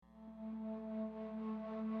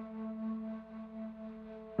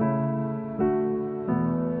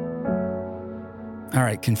All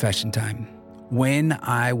right, confession time. When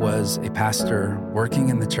I was a pastor working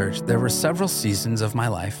in the church, there were several seasons of my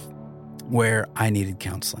life where I needed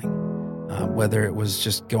counseling. Whether it was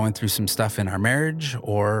just going through some stuff in our marriage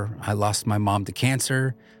or I lost my mom to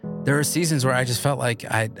cancer, there were seasons where I just felt like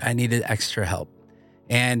I needed extra help.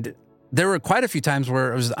 And there were quite a few times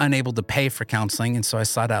where I was unable to pay for counseling, and so I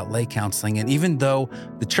sought out lay counseling. And even though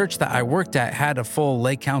the church that I worked at had a full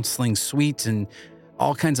lay counseling suite and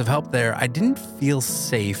all kinds of help there, I didn't feel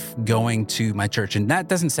safe going to my church. And that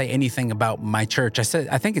doesn't say anything about my church.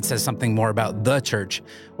 I think it says something more about the church,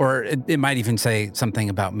 or it might even say something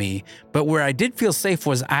about me. But where I did feel safe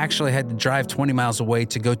was I actually had to drive 20 miles away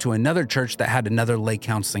to go to another church that had another lay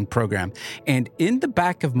counseling program. And in the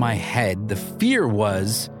back of my head, the fear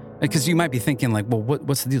was, because you might be thinking like, well,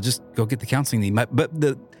 what's the deal? Just go get the counseling need. But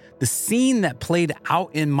the scene that played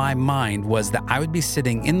out in my mind was that I would be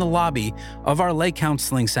sitting in the lobby of our lay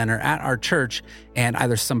counseling center at our church, and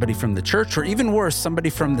either somebody from the church or even worse,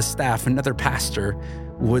 somebody from the staff, another pastor,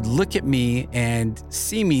 would look at me and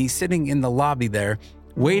see me sitting in the lobby there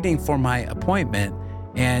waiting for my appointment.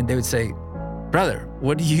 And they would say, "Brother,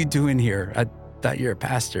 what are you doing here? I thought you're a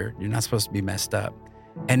pastor. You're not supposed to be messed up."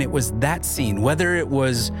 And it was that scene, whether it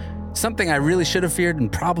was something I really should have feared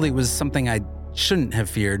and probably was something I shouldn't have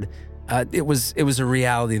feared. It was a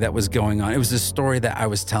reality that was going on. It was a story that I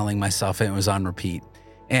was telling myself, and it was on repeat.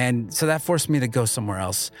 And so that forced me to go somewhere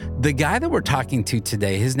else. The guy that we're talking to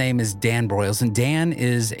today, his name is Dan Broyles, and Dan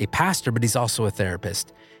is a pastor, but he's also a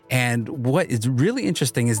therapist. And what is really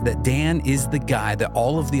interesting is that Dan is the guy that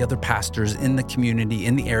all of the other pastors in the community,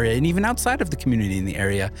 in the area, and even outside of the community in the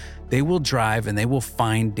area, they will drive and they will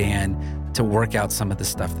find Dan to work out some of the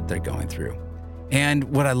stuff that they're going through. And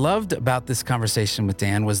what I loved about this conversation with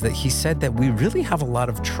Dan was that he said that we really have a lot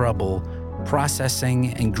of trouble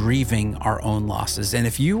processing and grieving our own losses. And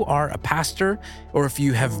if you are a pastor, or if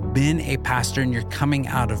you have been a pastor and you're coming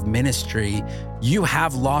out of ministry, you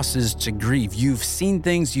have losses to grieve. You've seen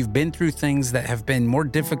things, you've been through things that have been more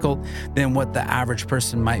difficult than what the average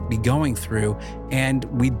person might be going through. And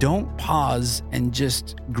we don't pause and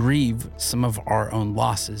just grieve some of our own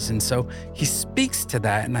losses. And so he speaks to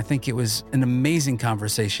that. And I think it was an amazing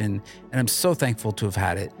conversation. And I'm so thankful to have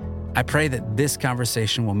had it. I pray that this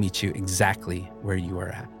conversation will meet you exactly where you are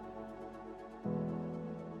at.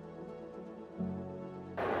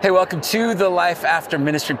 Hey, welcome to the Life After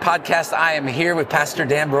Ministry podcast. I am here with Pastor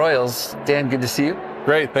Dan Broyles. Dan, good to see you.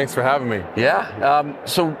 Great, thanks for having me. Yeah,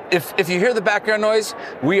 so if you hear the background noise,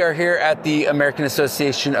 we are here at the American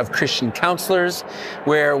Association of Christian Counselors,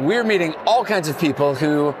 where we're meeting all kinds of people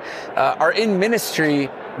who are in ministry,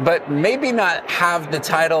 but maybe not have the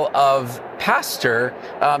title of pastor.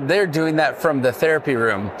 They're doing that from the therapy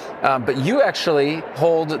room. But you actually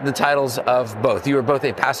hold the titles of both. You are both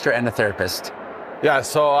a pastor and a therapist. Yeah,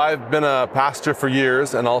 so I've been a pastor for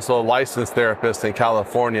years and also a licensed therapist in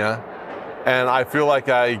California. And I feel like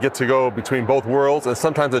I get to go between both worlds and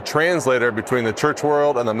sometimes a translator between the church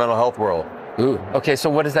world and the mental health world. Ooh, okay,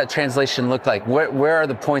 so what does that translation look like? Where are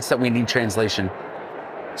the points that we need translation?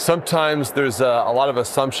 Sometimes there's a lot of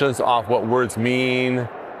assumptions off what words mean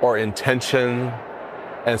or intention.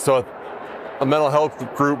 And so a mental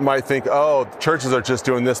health group might think, oh, churches are just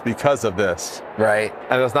doing this because of this. Right.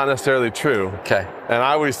 And that's not necessarily true. Okay. And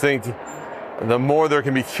I always think the more there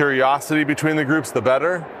can be curiosity between the groups, the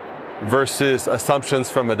better, versus assumptions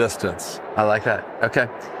from a distance. I like that. Okay.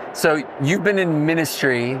 So you've been in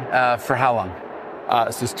ministry for how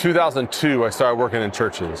long? Since 2002, I started working in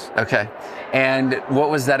churches. Okay. And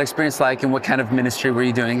what was that experience like, and what kind of ministry were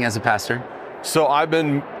you doing as a pastor? So I've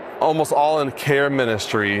been almost all in care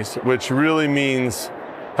ministries, which really means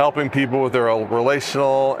helping people with their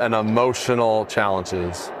relational and emotional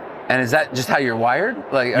challenges. And is that just how you're wired?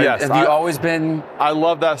 Like, yes, have you always been? I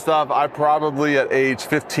love that stuff. I probably at age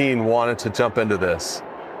 15 wanted to jump into this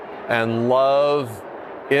and love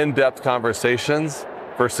in-depth conversations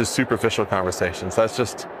versus superficial conversations. That's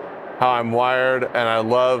just how I'm wired, and I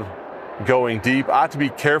love going deep. I have to be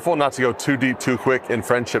careful not to go too deep too quick in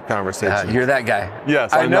friendship conversations. You're that guy.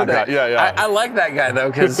 Yes, I know that. Guy. Yeah. I like that guy though,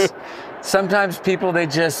 because sometimes people, they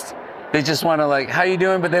just want to like, how you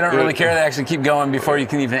doing? But they don't really care. They actually keep going before you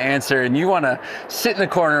can even answer. And you want to sit in the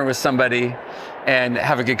corner with somebody and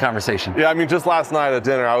have a good conversation. Yeah, I mean, just last night at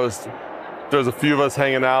dinner, there was a few of us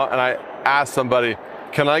hanging out, and I asked somebody,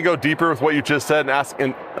 can I go deeper with what you just said and ask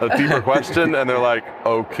a deeper question? And they're like,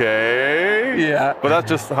 okay. Yeah. But that's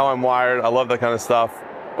just how I'm wired. I love that kind of stuff.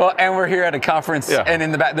 Well, and we're here at a conference, and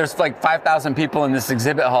in the back, there's like 5,000 people in this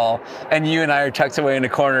exhibit hall, and you and I are tucked away in a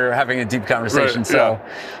corner having a deep conversation.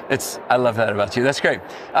 Right, so I love that about you. That's great.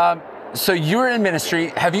 So you were in ministry.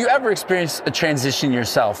 Have you ever experienced a transition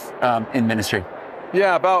yourself in ministry?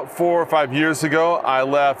 Yeah, about 4 or 5 years ago, I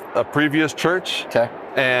left a previous church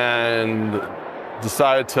and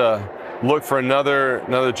decided to look for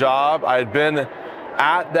another job. I had been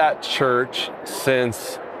at that church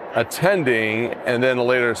since attending and then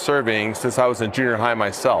later serving since I was in junior high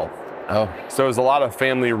myself. Oh. So there's a lot of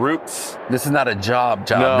family roots. This is not a job.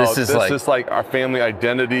 No, this is like our family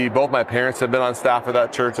identity. Both my parents have been on staff at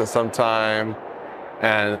that church at some time,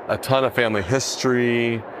 and a ton of family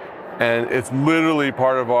history. And it's literally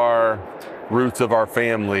part of our roots of our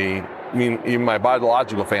family. I mean, even my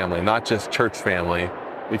biological family, not just church family,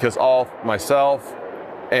 because myself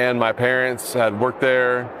and my parents had worked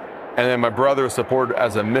there, and then my brother was supported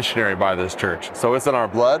as a missionary by this church. So it's in our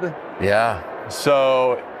blood. Yeah.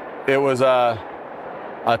 So it was a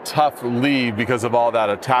tough leave because of all that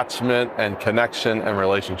attachment and connection and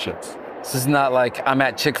relationships. This is not like I'm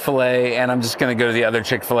at Chick-fil-A and I'm just going to go to the other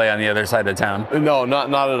Chick-fil-A on the other side of town. No,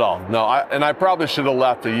 not at all. No, I probably should have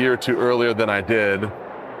left a year or two earlier than I did.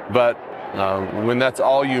 But when that's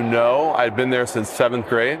all you know, I'd been there since 7th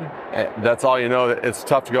grade. That's all you know. It's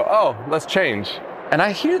tough to go, oh, let's change. And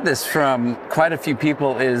I hear this from quite a few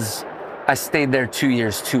people is I stayed there 2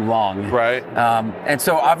 years too long. Right. And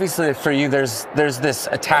so obviously for you, there's this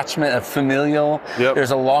attachment of familial. Yep.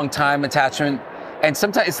 There's a long time attachment. And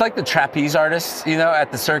sometimes it's like the trapeze artists,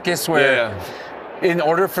 at the circus where in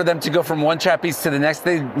order for them to go from one trapeze to the next,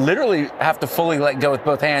 they literally have to fully let go with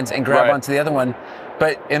both hands and grab onto the other one.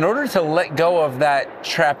 But in order to let go of that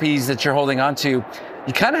trapeze that you're holding onto,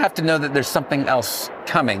 you kind of have to know that there's something else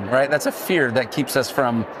coming, right? That's a fear that keeps us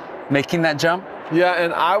from making that jump. Yeah,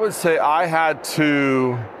 and I would say I had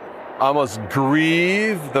to almost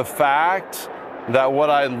grieve the fact that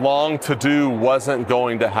what I longed to do wasn't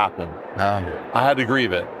going to happen. I had to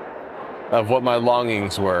grieve it, of what my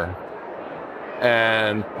longings were.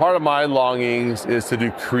 And part of my longings is to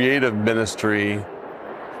do creative ministry,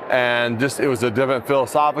 and it was a different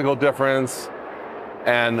philosophical difference,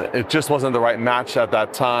 and it just wasn't the right match at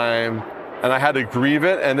that time. And I had to grieve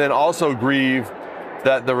it, and then also grieve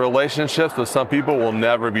that the relationships with some people will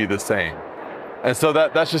never be the same. And so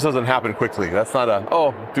that just doesn't happen quickly. That's not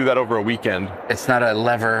do that over a weekend. It's not a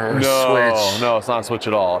lever or a switch. No, it's not a switch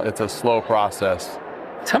at all. It's a slow process.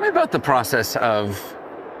 Tell me about the process of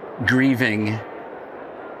grieving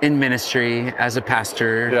in ministry as a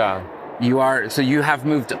pastor. Yeah. You have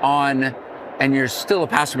moved on and you're still a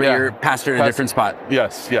pastor, but you're a pastor in a different spot.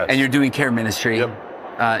 Yes. And you're doing care ministry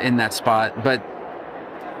in that spot. But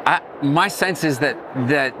my sense is that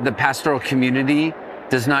the pastoral community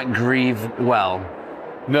does not grieve well.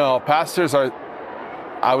 No, pastors are,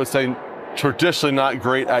 I would say, traditionally not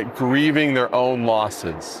great at grieving their own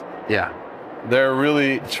losses. Yeah. They're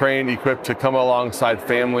really trained, equipped to come alongside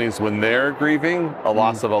families when they're grieving a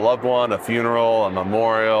loss of a loved one, a funeral, a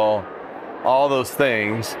memorial, all those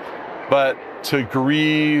things. But to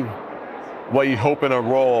grieve what you hope in a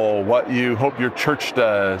role, what you hope your church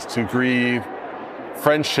does, to grieve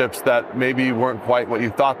friendships that maybe weren't quite what you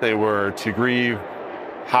thought they were, to grieve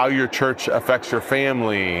how your church affects your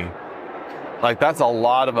family. Like, that's a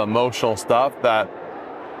lot of emotional stuff that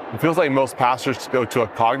it feels like most pastors go to a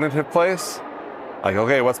cognitive place. Like,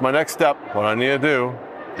 okay, what's my next step? What I need to do?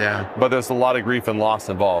 Yeah. But there's a lot of grief and loss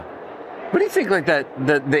involved. What do you think, like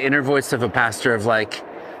the inner voice of a pastor of like,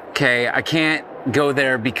 okay, I can't go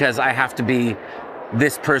there because I have to be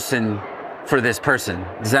this person for this person.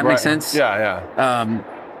 Does that make sense? Yeah.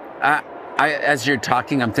 I as you're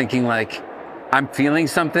talking, I'm thinking like, I'm feeling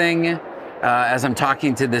something as I'm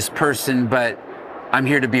talking to this person, but I'm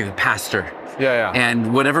here to be the pastor. Yeah.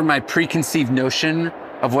 And whatever my preconceived notion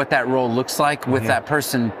of what that role looks like with that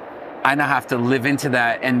person, I now have to live into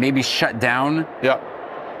that and maybe shut down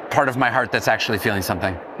part of my heart that's actually feeling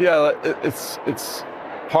something. Yeah, it's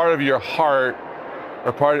part of your heart,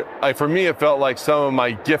 or like for me, it felt like some of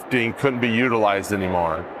my gifting couldn't be utilized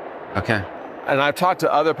anymore. Okay. And I've talked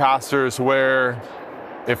to other pastors where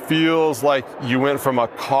it feels like you went from a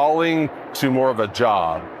calling to more of a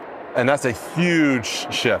job. And that's a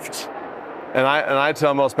huge shift. And I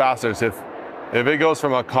tell most pastors, if it goes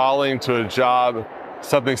from a calling to a job,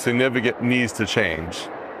 something significant needs to change.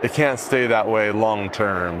 It can't stay that way long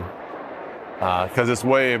term, because it's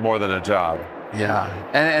way more than a job. Yeah,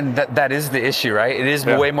 and that is the issue, right? It is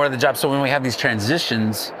way more than the job. So when we have these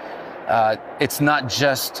transitions, it's not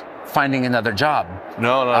just finding another job.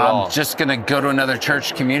 No, not at all. I'm just gonna go to another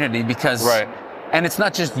church community because, and it's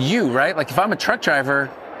not just you, right? Like if I'm a truck driver,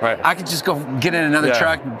 I could just go get in another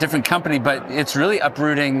truck, different company, but it's really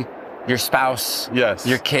uprooting your spouse,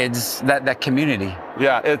 your kids, that community.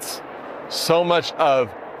 Yeah, it's so much of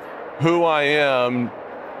who I am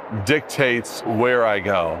dictates where I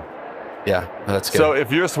go. Yeah, that's good. So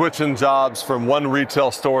if you're switching jobs from one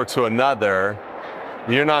retail store to another,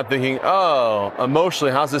 you're not thinking, oh,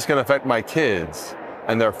 emotionally, how's this going to affect my kids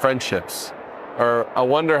and their friendships? Or I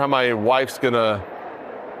wonder how my wife's going to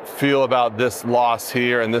feel about this loss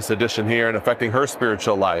here and this addition here and affecting her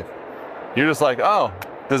spiritual life. You're just like, oh,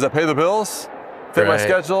 does it pay the bills? Fit my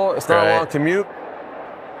schedule? It's not a long commute?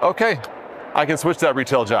 Okay, I can switch that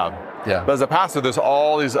retail job. Yeah. But as a pastor, there's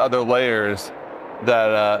all these other layers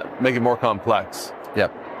that make it more complex.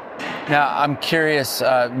 Yep. Now, I'm curious,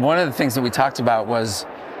 one of the things that we talked about was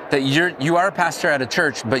that you are a pastor at a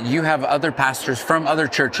church, but you have other pastors from other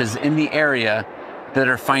churches in the area that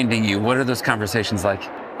are finding you. What are those conversations like?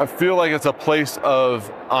 I feel like it's a place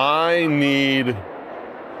of, I need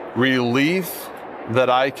relief that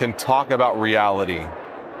I can talk about reality,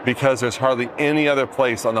 because there's hardly any other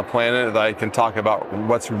place on the planet that I can talk about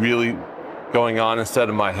what's really going on instead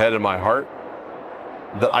of my head and my heart,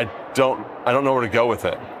 that I don't know where to go with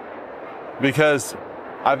it. Because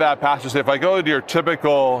I've had pastors say, if I go to your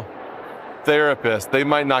typical therapist, they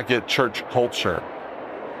might not get church culture.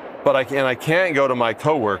 But I can't go to my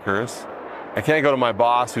coworkers. I can't go to my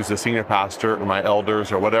boss who's a senior pastor or my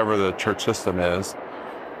elders or whatever the church system is.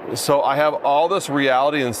 So I have all this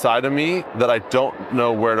reality inside of me that I don't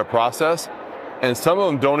know where to process. And some of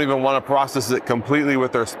them don't even want to process it completely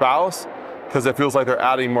with their spouse, because it feels like they're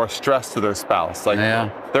adding more stress to their spouse. Like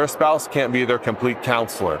their spouse can't be their complete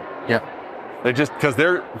counselor. Yeah. They just, because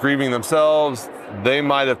they're grieving themselves, they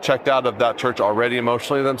might have checked out of that church already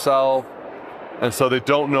emotionally themselves. And so they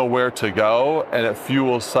don't know where to go, and it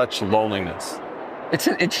fuels such loneliness. It's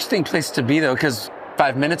an interesting place to be, though, because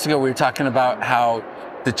 5 minutes ago we were talking about how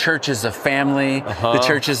the church is a family, the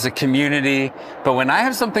church is a community. But when I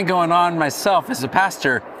have something going on myself as a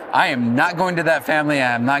pastor, I am not going to that family,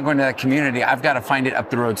 I am not going to that community. I've got to find it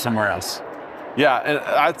up the road somewhere else. Yeah, and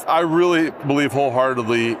I really believe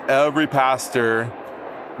wholeheartedly every pastor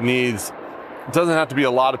needs, it doesn't have to be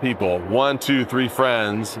a lot of people, 1, 2, 3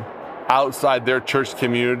 friends outside their church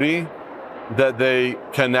community that they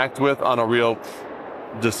connect with on a real,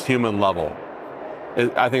 just human level.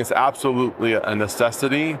 I think it's absolutely a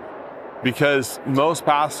necessity, because most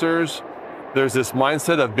pastors, there's this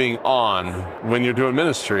mindset of being on when you're doing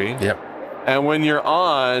ministry. Yep. And when you're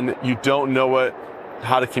on, you don't know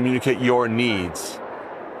how to communicate your needs.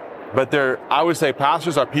 But I would say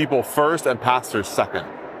pastors are people first and pastors second.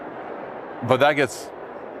 But that gets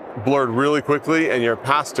blurred really quickly, and you're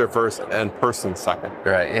pastor first and person second.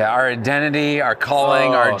 Right, yeah, our identity, our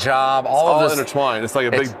calling, our job, all of this. Intertwined. It's like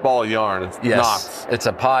a big ball of yarn. It's knots. It's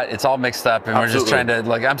a pot, it's all mixed up, and we're just trying to,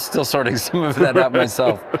 I'm still sorting some of that out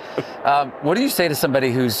myself. What do you say to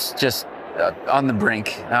somebody who's just on the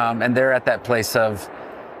brink, and they're at that place of,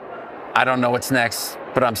 I don't know what's next,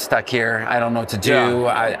 but I'm stuck here, I don't know what to do,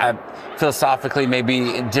 I philosophically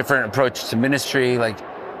maybe a different approach to ministry,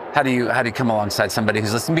 how do you come alongside somebody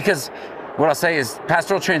who's listening? Because what I'll say is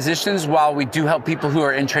pastoral transitions, while we do help people who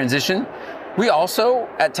are in transition, we also,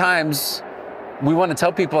 at times, we want to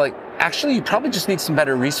tell people, actually, you probably just need some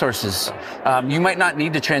better resources. You might not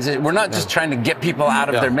need to transition. We're not just trying to get people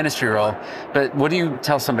out of their ministry role, but what do you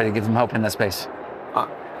tell somebody to give them hope in that space?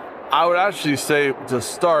 I would actually say to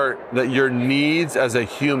start that your needs as a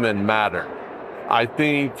human matter. I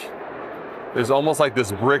think there's almost like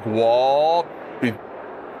this brick wall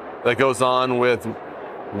that goes on with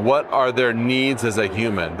what are their needs as a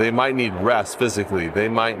human. They might need rest physically. They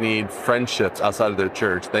might need friendships outside of their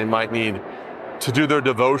church. They might need to do their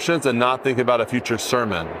devotions and not think about a future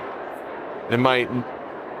sermon. They might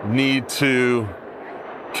need to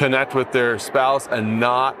connect with their spouse and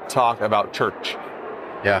not talk about church.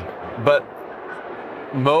 Yeah. But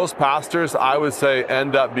most pastors, I would say,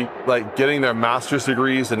 end up getting their master's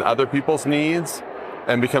degrees in other people's needs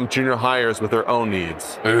and become junior hires with their own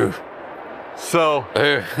needs. Ooh. So,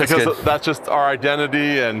 because that's just our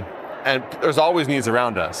identity, and there's always needs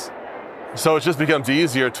around us. So it just becomes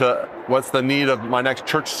easier to, what's the need of my next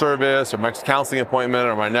church service or my next counseling appointment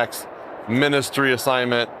or my next ministry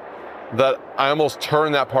assignment, that I almost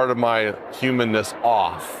turn that part of my humanness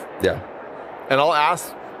off. Yeah. And I'll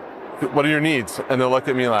ask, what are your needs? And they'll look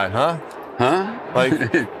at me like, huh?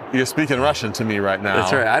 You're speaking Russian to me right now.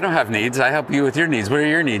 That's right. I don't have needs. I help you with your needs. What are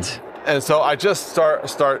your needs? And so I just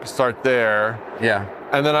start there. Yeah.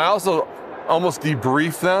 And then I also almost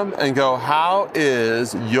debrief them and go, how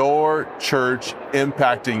is your church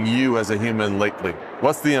impacting you as a human lately?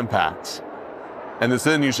 What's the impact? And there's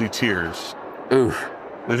then usually tears. Ooh.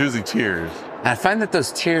 There's usually tears. And I find that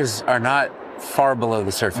those tears are not far below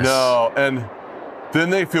the surface. No, and then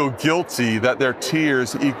they feel guilty that their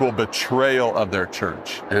tears equal betrayal of their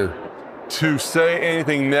church. Ooh. To say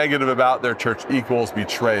anything negative about their church equals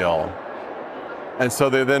betrayal. And so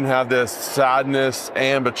they then have this sadness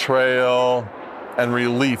and betrayal and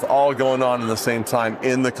relief all going on in the same time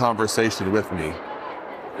in the conversation with me.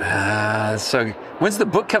 So when's the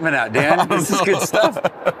book coming out, Dan? This is good stuff.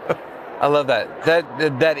 I love that.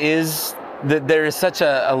 There is such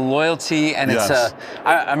a loyalty, and Yes.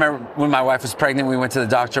 I remember when my wife was pregnant, we went to the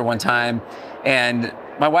doctor one time, and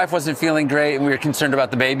my wife wasn't feeling great, and we were concerned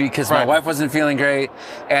about the baby because my wife wasn't feeling great.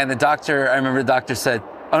 And I remember the doctor said,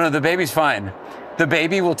 "Oh no, the baby's fine. The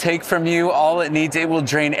baby will take from you all it needs. It will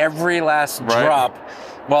drain every last drop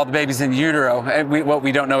while the baby's in utero." And what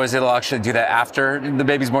we don't know is it'll actually do that after the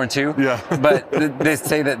baby's born too. Yeah. But they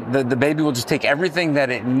say that the baby will just take everything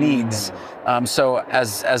that it needs. So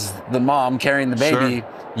as the mom carrying the baby,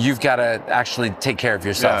 you've got to actually take care of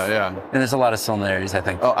yourself. Yeah. And there's a lot of similarities, I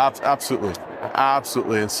think. Oh, absolutely.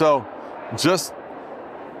 Absolutely. And so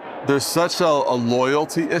there's such a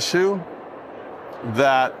loyalty issue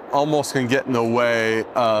that almost can get in the way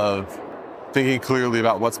of thinking clearly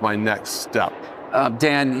about what's my next step.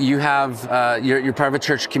 Dan, you have you're part of a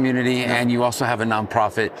church community, and you also have a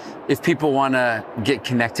nonprofit. If people want to get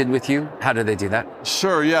connected with you, how do they do that?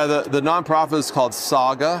 Sure, yeah. The nonprofit is called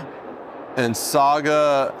Saga, and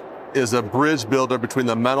Saga is a bridge builder between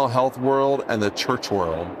the mental health world and the church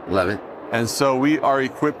world. Love it. And so we are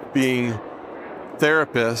equipping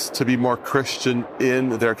therapists to be more Christian in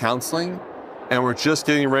their counseling, and we're just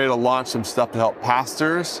getting ready to launch some stuff to help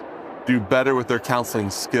pastors do better with their counseling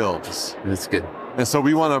skills. That's good. And so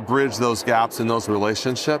we want to bridge those gaps in those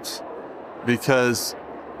relationships, because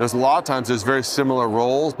there's a lot of times there's very similar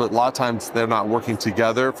roles, but a lot of times they're not working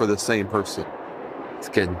together for the same person. That's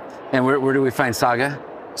good. And where do we find Saga?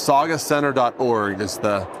 Sagacenter.org is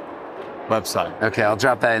the website. Okay, I'll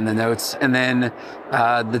drop that in the notes. And then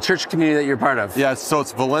the church community that you're part of. Yeah, so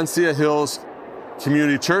it's Valencia Hills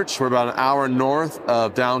Community Church. We're about an hour north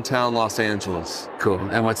of downtown Los Angeles. Cool.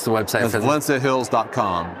 And what's the website It's for that?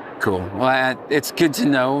 valenciahills.com. Cool. Well, it's good to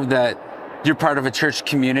know that you're part of a church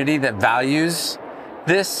community that values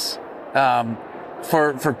this.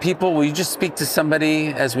 For people, will you just speak to somebody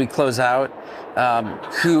as we close out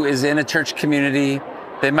who is in a church community?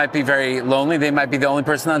 They might be very lonely. They might be the only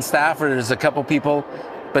person on staff, or there's a couple people,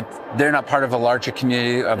 but they're not part of a larger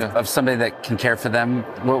community of somebody that can care for them.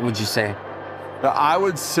 What would you say? I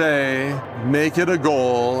would say make it a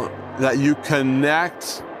goal that you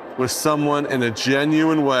connect with someone in a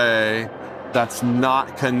genuine way that's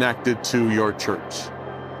not connected to your church.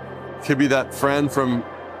 It could be that friend from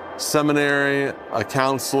seminary, a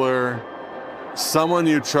counselor, someone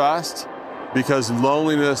you trust, because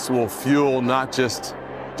loneliness will fuel not just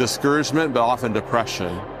discouragement, but often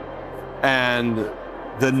depression. And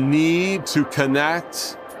the need to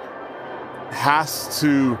connect has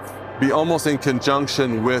to be almost in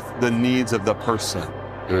conjunction with the needs of the person.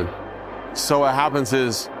 Good. So what happens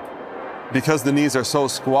is, because the needs are so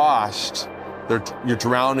squashed, you're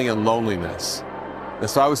drowning in loneliness. And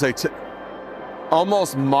so I would say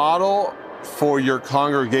almost model for your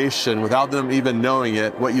congregation, without them even knowing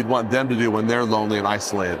it, what you'd want them to do when they're lonely and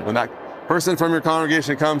isolated. When that person from your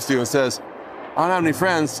congregation comes to you and says, "I don't have any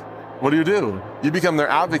friends," what do? You become their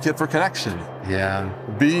advocate for connection. Yeah.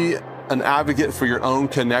 Be an advocate for your own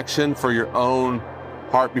connection, for your own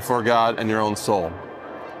heart before God and your own soul.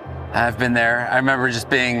 I've been there. I remember just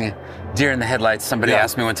being deer in the headlights. Somebody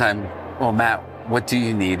asked me one time, "Well, Matt, what do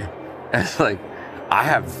you need?" And it's like, I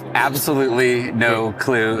have absolutely no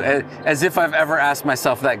clue. As if I've ever asked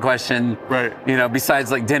myself that question. Right.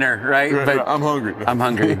 Besides like dinner, right? But I'm hungry. I'm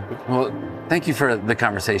hungry. Well, thank you for the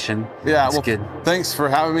conversation. Yeah, it's good. Thanks for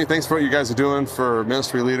having me. Thanks for what you guys are doing for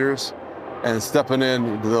ministry leaders and stepping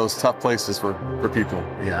into those tough places for people.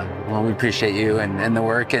 Yeah. Well, we appreciate you and the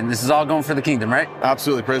work. And this is all going for the kingdom, right?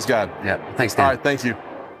 Absolutely. Praise God. Yeah. Thanks, Dan. All right. Thank you.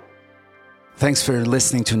 Thanks for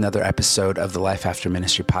listening to another episode of the Life After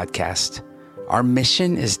Ministry podcast. Our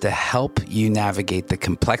mission is to help you navigate the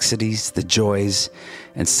complexities, the joys,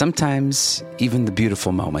 and sometimes even the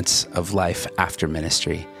beautiful moments of life after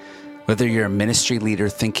ministry. Whether you're a ministry leader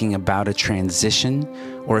thinking about a transition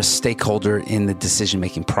or a stakeholder in the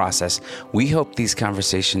decision-making process, we hope these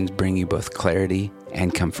conversations bring you both clarity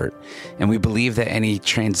and comfort. And we believe that any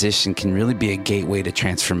transition can really be a gateway to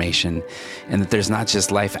transformation, and that there's not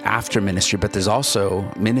just life after ministry, but there's also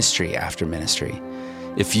ministry after ministry.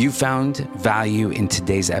 If you found value in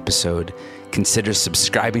today's episode, consider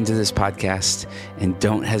subscribing to this podcast, and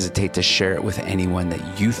don't hesitate to share it with anyone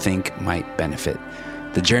that you think might benefit.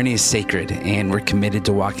 The journey is sacred, and we're committed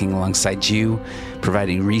to walking alongside you,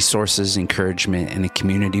 providing resources, encouragement, and a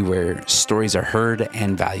community where stories are heard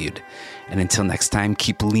and valued. And until next time,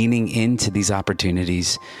 keep leaning into these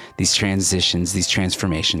opportunities, these transitions, these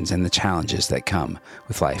transformations, and the challenges that come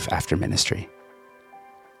with life after ministry.